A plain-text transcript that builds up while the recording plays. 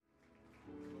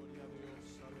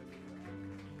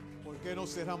qué no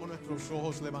cerramos nuestros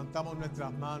ojos, levantamos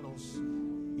nuestras manos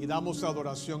y damos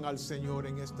adoración al Señor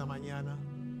en esta mañana?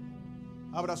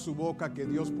 Abra su boca, que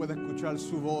Dios pueda escuchar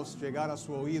su voz, llegar a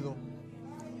su oído.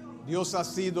 Dios ha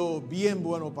sido bien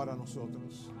bueno para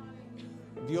nosotros.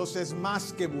 Dios es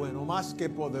más que bueno, más que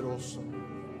poderoso,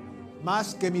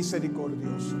 más que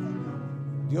misericordioso.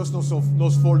 Dios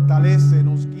nos fortalece,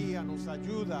 nos guía, nos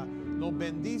ayuda, nos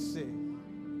bendice.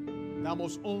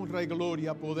 Damos honra y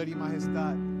gloria, poder y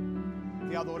majestad.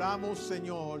 Te adoramos,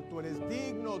 Señor. Tú eres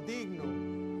digno, digno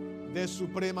de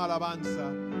suprema alabanza.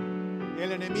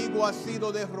 El enemigo ha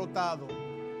sido derrotado.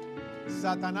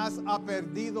 Satanás ha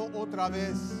perdido otra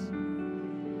vez.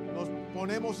 Nos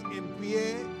ponemos en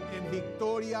pie, en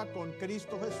victoria con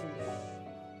Cristo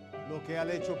Jesús, lo que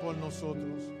ha hecho por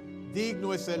nosotros.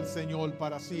 Digno es el Señor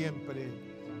para siempre.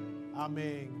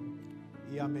 Amén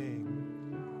y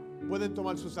amén. Pueden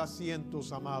tomar sus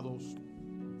asientos, amados.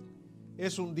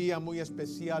 Es un día muy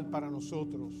especial para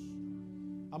nosotros.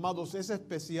 Amados, es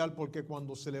especial porque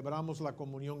cuando celebramos la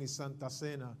comunión y Santa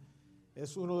Cena,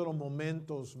 es uno de los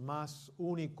momentos más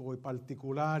únicos y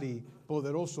particular y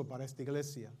poderoso para esta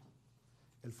iglesia.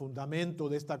 El fundamento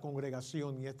de esta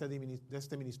congregación y de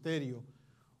este ministerio,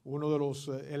 uno de los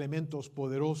elementos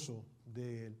poderosos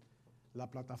de la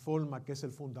plataforma que es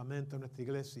el fundamento de nuestra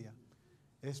iglesia,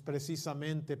 es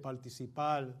precisamente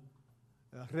participar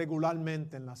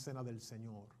regularmente en la Cena del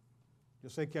Señor. Yo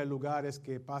sé que hay lugares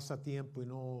que pasa tiempo y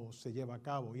no se lleva a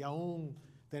cabo, y aún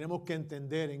tenemos que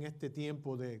entender en este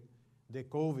tiempo de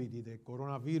COVID y de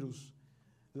coronavirus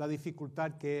la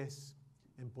dificultad que es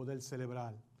en poder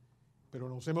celebrar. Pero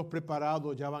nos hemos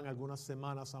preparado, ya van algunas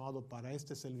semanas, amados, para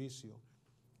este servicio,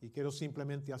 y quiero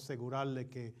simplemente asegurarle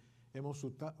que hemos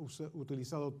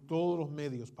utilizado todos los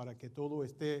medios para que todo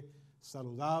esté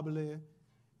saludable,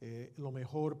 lo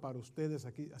mejor para ustedes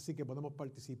aquí, así que podemos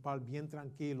participar bien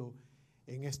tranquilo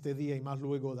en este día, y más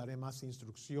luego daré más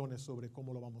instrucciones sobre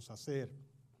cómo lo vamos a hacer.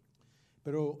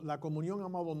 Pero la comunión,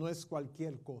 amado, no es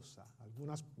cualquier cosa.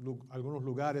 Algunos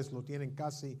lugares lo tienen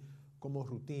casi como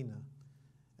rutina.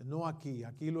 No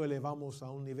aquí lo elevamos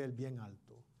a un nivel bien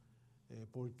alto,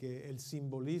 porque el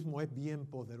simbolismo es bien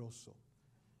poderoso.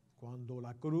 Cuando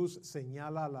la cruz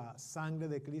señala la sangre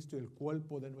de Cristo y el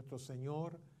cuerpo de nuestro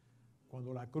Señor,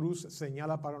 cuando la cruz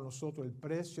señala para nosotros el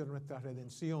precio de nuestra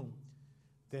redención,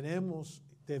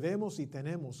 debemos y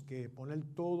tenemos que poner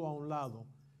todo a un lado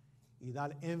y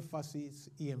dar énfasis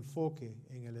y enfoque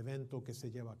en el evento que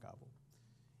se lleva a cabo.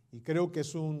 Y creo que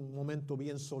es un momento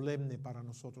bien solemne para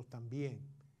nosotros también.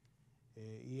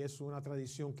 Y es una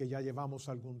tradición que ya llevamos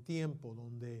algún tiempo,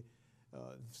 donde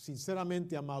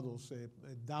sinceramente, amados,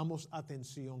 damos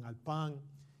atención al pan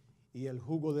y el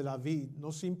jugo de la vid,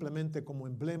 no simplemente como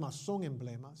emblemas,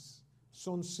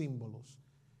 son símbolos.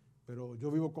 Pero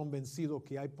yo vivo convencido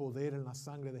que hay poder en la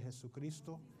sangre de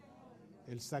Jesucristo.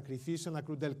 El sacrificio en la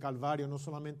cruz del Calvario no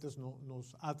solamente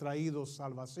nos ha traído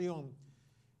salvación,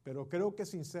 pero creo que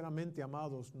sinceramente,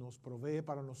 amados, nos provee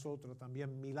para nosotros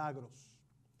también milagros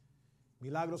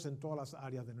en todas las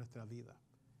áreas de nuestra vida.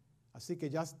 Así que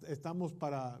ya estamos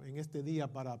en este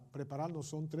día para prepararnos.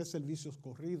 Son 3 servicios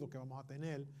corridos que vamos a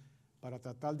tener para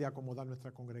tratar de acomodar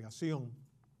nuestra congregación.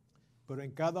 Pero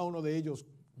en cada uno de ellos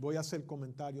voy a hacer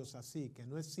comentarios así, que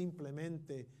no es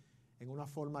simplemente en una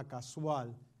forma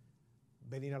casual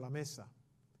venir a la mesa.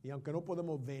 Y aunque no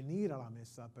podemos venir a la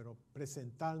mesa, pero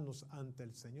presentarnos ante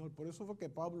el Señor. Por eso fue que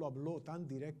Pablo habló tan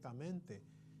directamente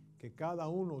que cada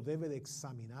uno debe de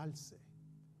examinarse.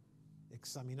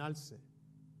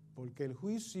 Porque el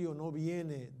juicio no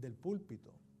viene del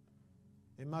púlpito.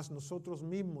 Es más, nosotros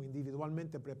mismos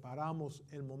individualmente preparamos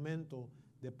el momento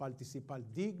de participar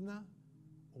digna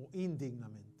o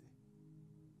indignamente.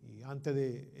 Y antes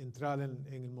de entrar en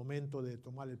el momento de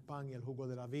tomar el pan y el jugo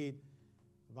de la vid,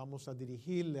 vamos a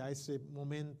dirigirle a ese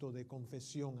momento de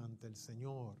confesión ante el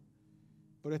Señor.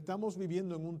 Pero estamos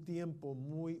viviendo en un tiempo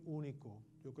muy único.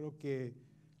 Yo creo que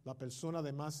la persona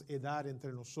de más edad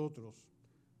entre nosotros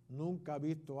nunca ha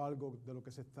visto algo de lo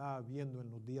que se está viendo en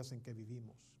los días en que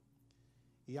vivimos.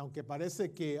 Y aunque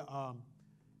parece que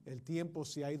el tiempo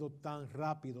se ha ido tan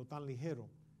rápido, tan ligero,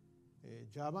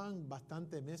 ya van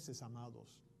bastantes meses,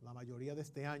 amados, la mayoría de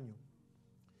este año,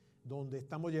 donde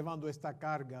estamos llevando esta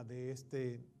carga de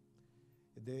esta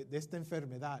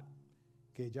enfermedad,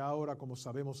 que ya ahora, como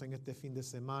sabemos, en este fin de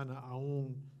semana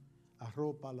aún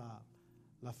arropa la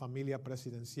familia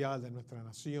presidencial de nuestra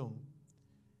nación.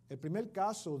 El primer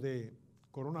caso de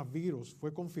coronavirus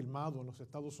fue confirmado en los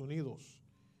Estados Unidos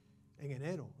en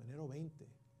enero 20,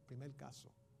 primer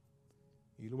caso.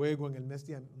 Y luego en el mes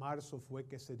de marzo fue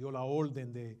que se dio la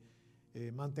orden de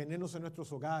mantenernos en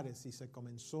nuestros hogares, y se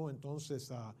comenzó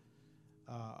entonces a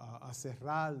a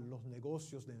cerrar los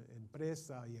negocios de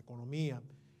empresa y economía.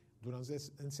 Durante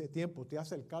ese tiempo, te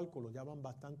hace el cálculo, ya van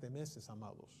bastantes meses,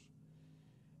 amados.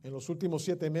 En los últimos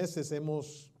 7 meses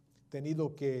hemos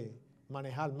tenido que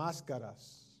manejar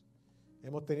máscaras,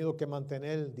 hemos tenido que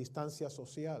mantener distancia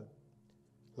social,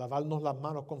 lavarnos las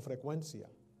manos con frecuencia,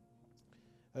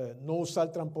 no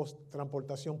usar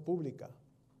transportación pública,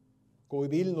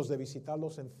 cohibirnos de visitar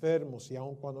los enfermos y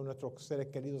aun cuando nuestros seres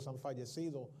queridos han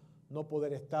fallecido, no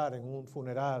poder estar en un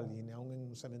funeral y ni aun en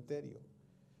un cementerio.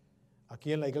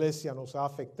 Aquí en la iglesia nos ha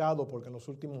afectado porque en los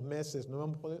últimos meses no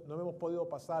hemos podido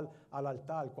pasar al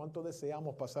altar. ¿Cuánto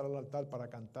deseamos pasar al altar para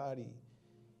cantar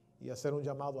y hacer un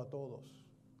llamado a todos?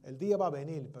 El día va a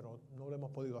venir, pero no lo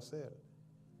hemos podido hacer.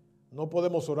 No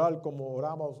podemos orar como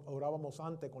orábamos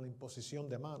antes con la imposición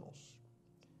de manos.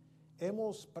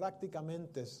 Hemos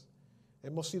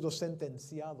sido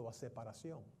sentenciados a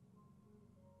separación.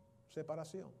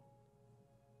 Separación.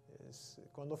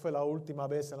 ¿Cuándo fue la última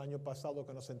vez el año pasado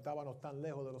que nos sentábamos tan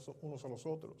lejos de los unos a los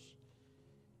otros?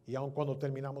 Y aun cuando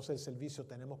terminamos el servicio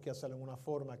tenemos que hacerlo en una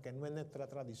forma que no es nuestra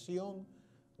tradición,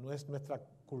 no es nuestra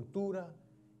cultura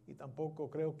y tampoco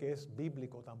creo que es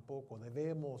bíblico tampoco.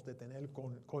 Debemos de tener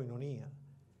coinonía.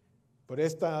 Pero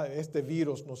este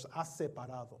virus nos ha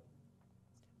separado.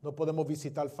 No podemos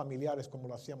visitar familiares como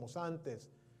lo hacíamos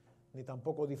antes, ni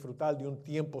tampoco disfrutar de un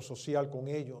tiempo social con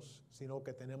ellos, sino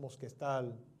que tenemos que estar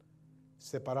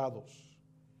separados.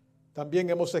 También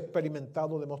hemos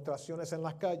experimentado demostraciones en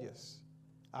las calles,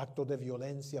 actos de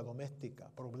violencia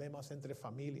doméstica, problemas entre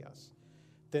familias,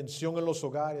 tensión en los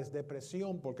hogares,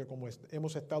 depresión, porque como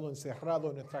hemos estado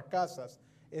encerrados en nuestras casas,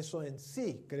 eso en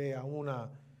sí crea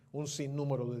un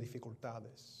sinnúmero de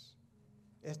dificultades.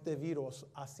 Este virus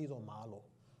ha sido malo,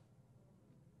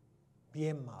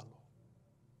 bien malo.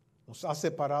 Nos ha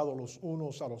separado los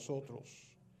unos a los otros.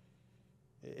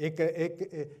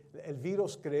 El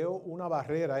virus creó una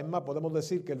barrera, es más, podemos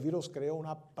decir que el virus creó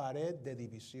una pared de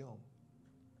división.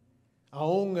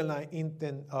 Aún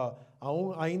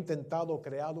ha intentado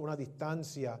crear una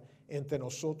distancia entre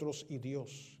nosotros y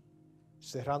Dios,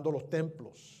 cerrando los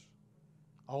templos.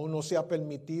 Aún no se ha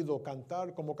permitido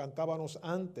cantar como cantábamos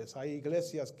antes. Hay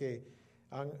iglesias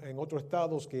en otros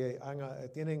estados que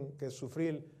tienen que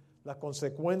sufrir las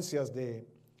consecuencias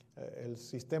del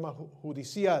sistema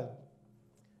judicial,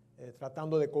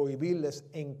 tratando de cohibirles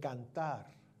en cantar.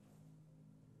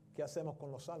 ¿Qué hacemos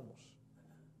con los salmos?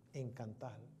 En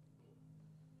cantar.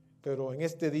 Pero en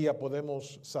este día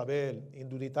podemos saber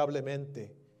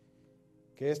indubitablemente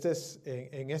que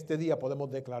en este día podemos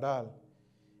declarar,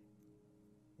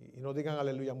 y no digan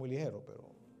aleluya muy ligero, pero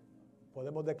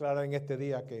podemos declarar en este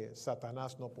día que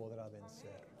Satanás no podrá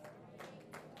vencer.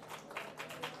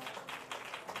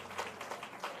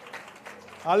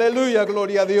 Aleluya,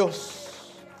 gloria a Dios.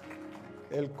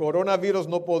 El coronavirus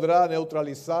no podrá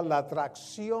neutralizar la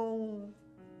atracción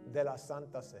de la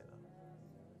Santa Cena.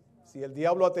 Si el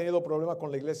diablo ha tenido problemas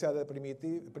con la iglesia de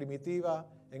primitiva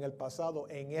en el pasado,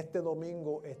 en este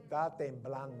domingo está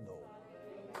temblando.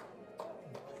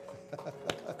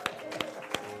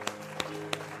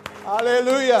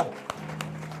 Aleluya.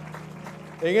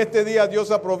 En este día Dios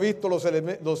ha provisto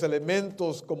los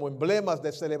elementos como emblemas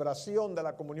de celebración de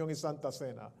la comunión y Santa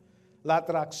Cena. La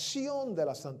atracción de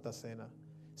la Santa Cena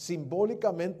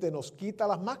simbólicamente nos quita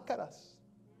las máscaras.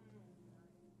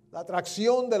 La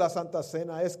atracción de la Santa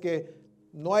Cena es que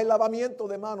no hay lavamiento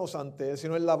de manos ante Él,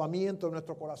 sino el lavamiento de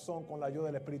nuestro corazón con la ayuda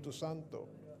del Espíritu Santo.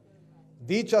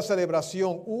 Dicha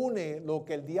celebración une lo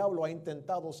que el diablo ha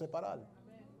intentado separar.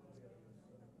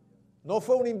 No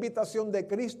fue una invitación de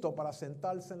Cristo para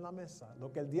sentarse en la mesa.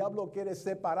 Lo que el diablo quiere es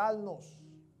separarnos.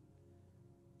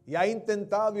 Y ha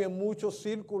intentado y en muchos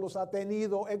círculos ha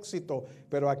tenido éxito.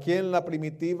 Pero aquí en la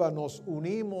primitiva nos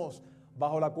unimos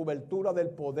bajo la cobertura del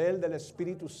poder del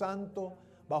Espíritu Santo,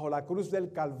 bajo la cruz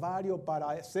del Calvario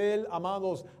para ser,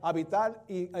 amados, habitar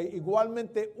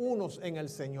igualmente unos en el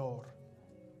Señor.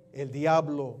 El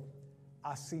diablo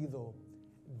ha sido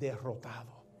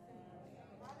derrotado.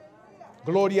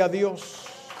 Gloria a Dios.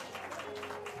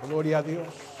 Gloria a Dios.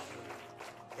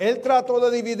 Él trató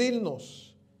de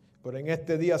dividirnos, pero en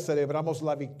este día celebramos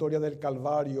la victoria del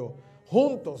Calvario.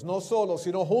 Juntos, no solos,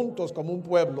 sino juntos como un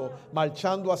pueblo,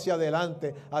 marchando hacia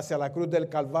adelante, hacia la cruz del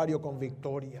Calvario con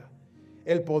victoria.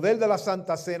 El poder de la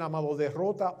Santa Cena, amado,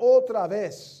 derrota otra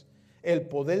vez el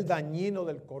poder dañino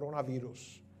del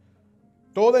coronavirus.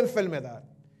 Toda enfermedad.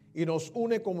 Y nos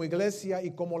une como iglesia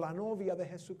y como la novia de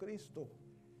Jesucristo.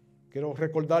 Quiero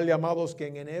recordarle, amados, que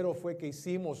en enero fue que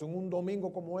hicimos, en un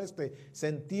domingo como este,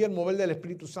 sentí el mover del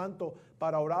Espíritu Santo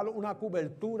para orar una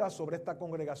cobertura sobre esta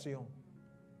congregación.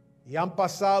 Y han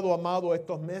pasado, amado,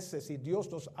 estos meses y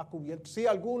Dios nos ha cubierto. Sí,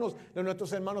 algunos de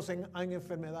nuestros hermanos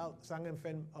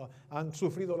han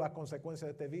sufrido las consecuencias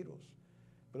de este virus.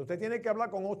 Pero usted tiene que hablar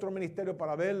con otro ministerio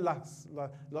para ver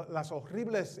las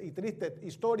horribles y tristes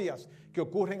historias que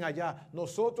ocurren allá.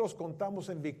 Nosotros contamos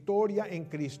en victoria en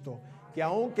Cristo. Que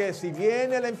aunque si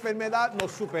viene la enfermedad,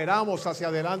 nos superamos hacia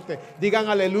adelante. Digan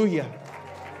aleluya.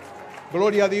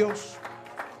 Gloria a Dios.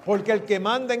 Porque el que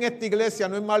manda en esta iglesia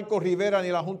no es Marco Rivera ni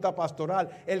la Junta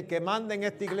Pastoral. El que manda en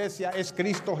esta iglesia es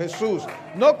Cristo Jesús.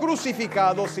 No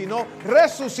crucificado, sino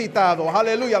resucitado.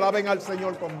 Aleluya, alaben al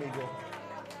Señor conmigo.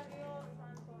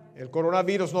 El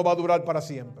coronavirus no va a durar para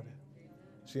siempre,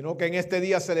 sino que en este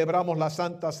día celebramos la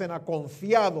Santa Cena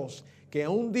confiados que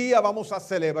un día vamos a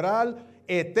celebrar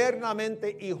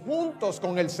eternamente y juntos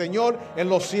con el Señor en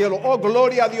los cielos. Oh,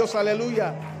 gloria a Dios,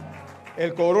 aleluya.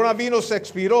 El coronavirus se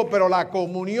expiró, pero la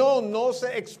comunión no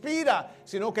se expira,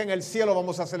 sino que en el cielo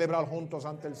vamos a celebrar juntos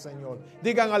ante el Señor.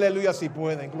 Digan aleluya si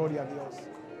pueden, gloria a Dios.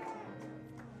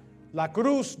 La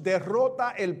cruz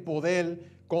derrota el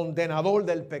poder condenador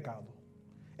del pecado,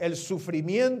 el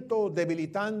sufrimiento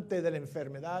debilitante de la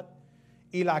enfermedad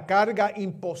y la carga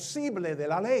imposible de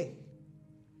la ley.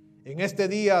 En este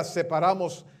día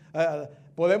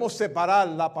podemos separar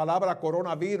la palabra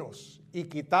coronavirus y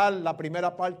quitar la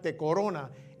primera parte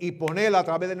corona y ponerla a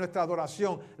través de nuestra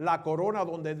adoración, la corona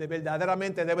donde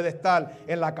verdaderamente debe de estar,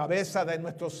 en la cabeza de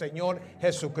nuestro Señor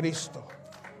Jesucristo.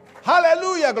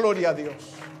 Aleluya, gloria a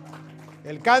Dios.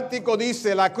 El cántico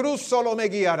dice: la cruz solo me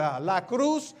guiará, la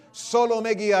cruz solo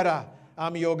me guiará a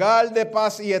mi hogar de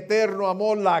paz y eterno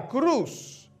amor. La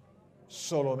cruz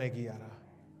solo me guiará.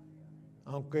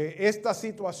 Aunque esta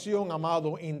situación,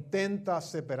 amado, intenta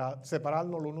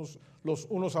separarnos los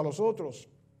unos a los otros,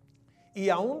 y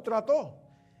aún trató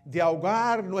de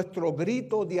ahogar nuestro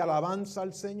grito de alabanza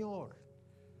al Señor.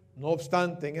 No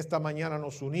obstante, en esta mañana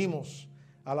nos unimos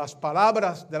a las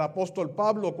palabras del apóstol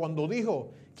Pablo cuando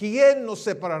dijo: ¿quién nos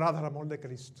separará del amor de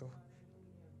Cristo?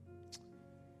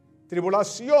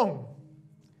 Tribulación,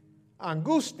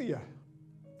 angustia,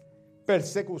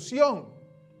 persecución,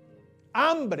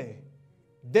 hambre,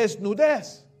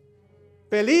 desnudez,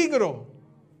 peligro,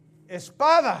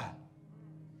 espada.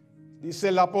 Dice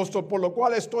el apóstol: por lo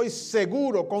cual estoy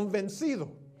seguro, convencido,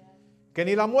 que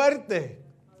ni la muerte,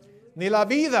 ni la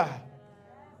vida,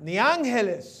 ni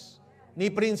ángeles, ni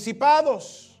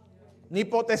principados, ni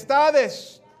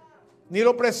potestades, ni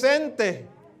lo presente,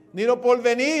 ni lo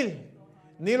porvenir,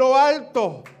 ni lo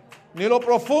alto, ni lo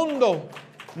profundo,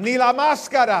 ni la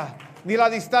máscara, ni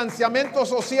el distanciamiento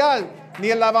social, ni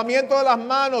el lavamiento de las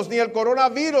manos, ni el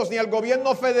coronavirus, ni el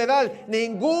gobierno federal,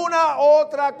 ninguna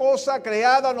otra cosa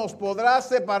creada nos podrá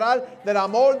separar del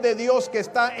amor de Dios que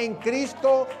está en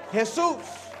Cristo Jesús,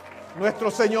 nuestro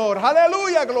Señor.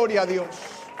 Aleluya, gloria a Dios.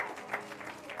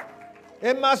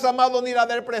 Es más, amado, ni la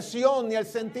depresión, ni el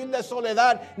sentir de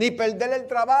soledad, ni perder el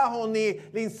trabajo, ni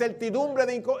la incertidumbre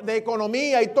de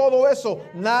economía y todo eso,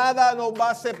 nada nos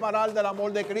va a separar del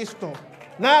amor de Cristo.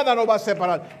 Nada nos va a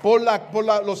separar por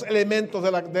los elementos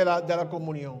de la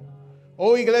comunión.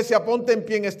 Oh, iglesia, ponte en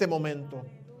pie en este momento.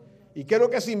 Y quiero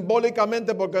que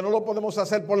simbólicamente, porque no lo podemos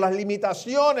hacer por las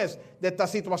limitaciones de esta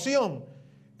situación,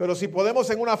 pero si podemos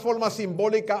en una forma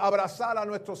simbólica abrazar a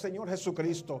nuestro Señor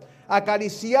Jesucristo,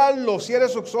 acariciarlo, cierre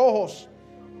sus ojos,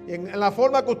 en la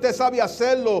forma que usted sabe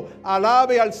hacerlo,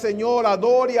 alabe al Señor,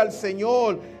 adore al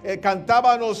Señor.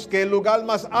 Cantábamos que el lugar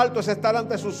más alto es estar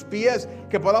ante sus pies,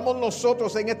 que podamos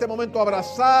nosotros en este momento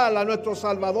abrazar a nuestro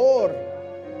Salvador,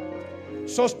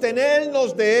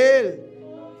 sostenernos de Él,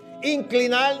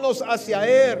 inclinarnos hacia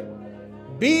Él.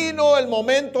 Vino el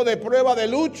momento de prueba, de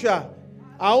lucha.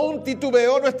 Aún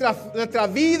titubeó nuestra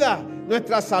vida,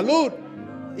 nuestra salud,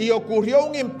 y ocurrió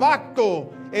un impacto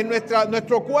en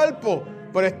nuestro cuerpo,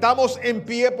 pero estamos en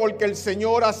pie porque el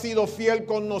Señor ha sido fiel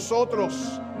con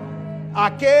nosotros.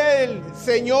 Aquel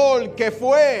Señor que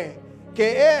fue,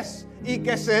 que es y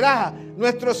que será,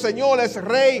 nuestro Señor es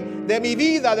Rey de mi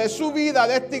vida, de su vida,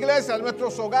 de esta iglesia, de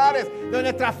nuestros hogares, de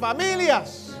nuestras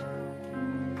familias.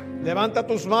 Levanta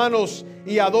tus manos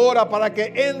y adora para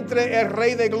que entre el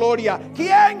Rey de Gloria.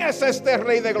 ¿Quién es este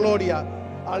Rey de Gloria?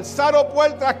 Alzaros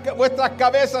vuestras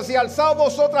cabezas y alzaos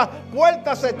vosotras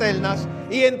puertas eternas,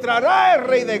 y entrará el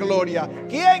Rey de Gloria.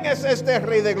 ¿Quién es este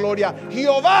Rey de Gloria?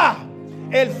 Jehová,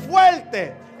 el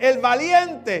fuerte, el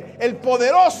valiente, el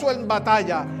poderoso en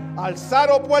batalla.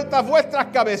 Alzaros puertas vuestras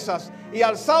cabezas y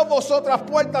alzaos vosotras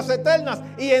puertas eternas,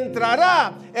 y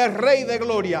entrará el Rey de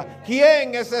Gloria.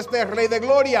 ¿Quién es este Rey de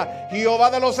Gloria?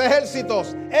 Jehová de los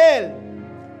ejércitos. Él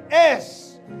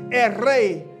es el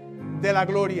Rey de la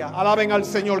Gloria. Alaben al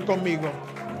Señor conmigo.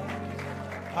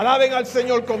 Alaben al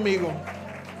Señor conmigo.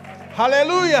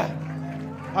 Aleluya.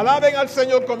 Alaben al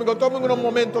Señor conmigo. Tomen unos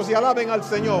momentos y alaben al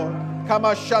Señor.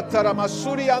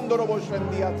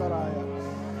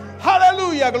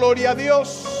 Aleluya, gloria a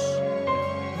Dios.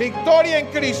 Victoria en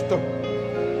Cristo.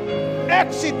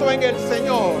 Éxito en el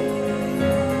Señor.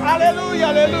 Aleluya,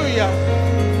 aleluya.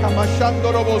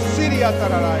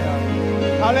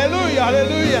 Aleluya,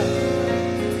 aleluya.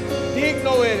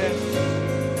 Digno eres.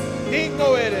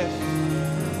 Digno eres.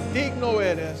 Digno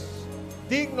eres.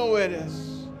 Digno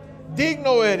eres.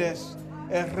 Digno eres,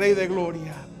 el Rey de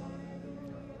gloria.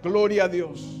 Gloria a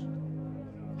Dios.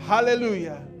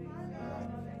 Aleluya.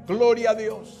 Gloria a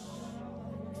Dios.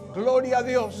 Gloria a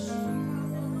Dios.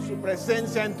 Su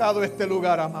presencia ha entrado en este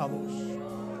lugar, amados.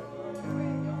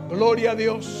 Gloria a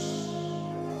Dios.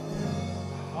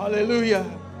 Aleluya.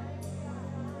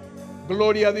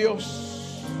 Gloria a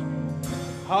Dios.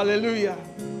 Aleluya.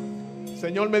 El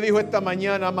Señor me dijo esta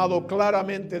mañana, amado,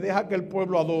 claramente, deja que el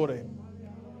pueblo adore.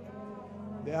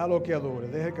 Déjalo que adore,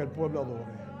 deje que el pueblo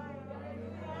adore.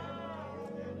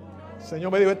 El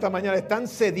Señor me dijo esta mañana, están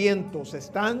sedientos,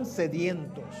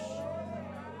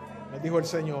 me dijo el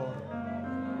Señor.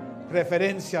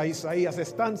 Referencia a Isaías,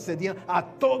 están sedientos, a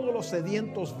todos los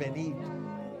sedientos venid.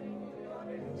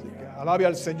 Así que alabe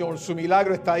al Señor, su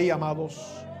milagro está ahí,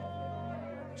 amados.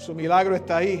 Su milagro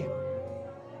está ahí.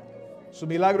 Su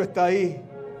milagro está ahí.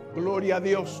 Gloria a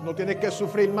Dios, no tienes que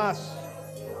sufrir más.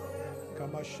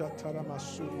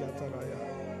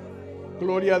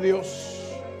 Gloria a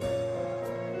Dios.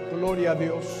 Gloria a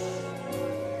Dios.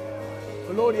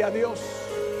 Gloria a Dios.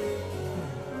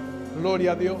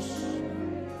 Gloria a Dios.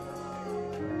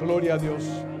 Gloria a Dios.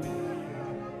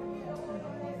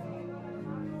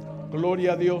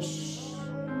 Gloria a Dios.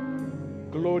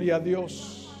 Gloria a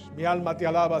Dios. Mi alma te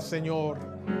alaba, Señor.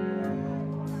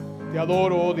 Te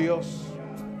adoro, oh Dios.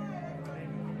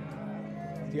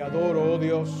 Te adoro, oh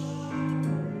Dios.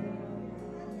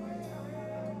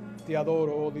 Te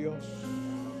adoro, oh Dios.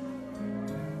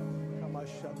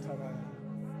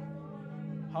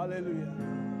 Aleluya.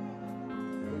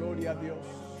 Gloria a Dios.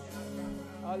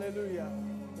 Aleluya.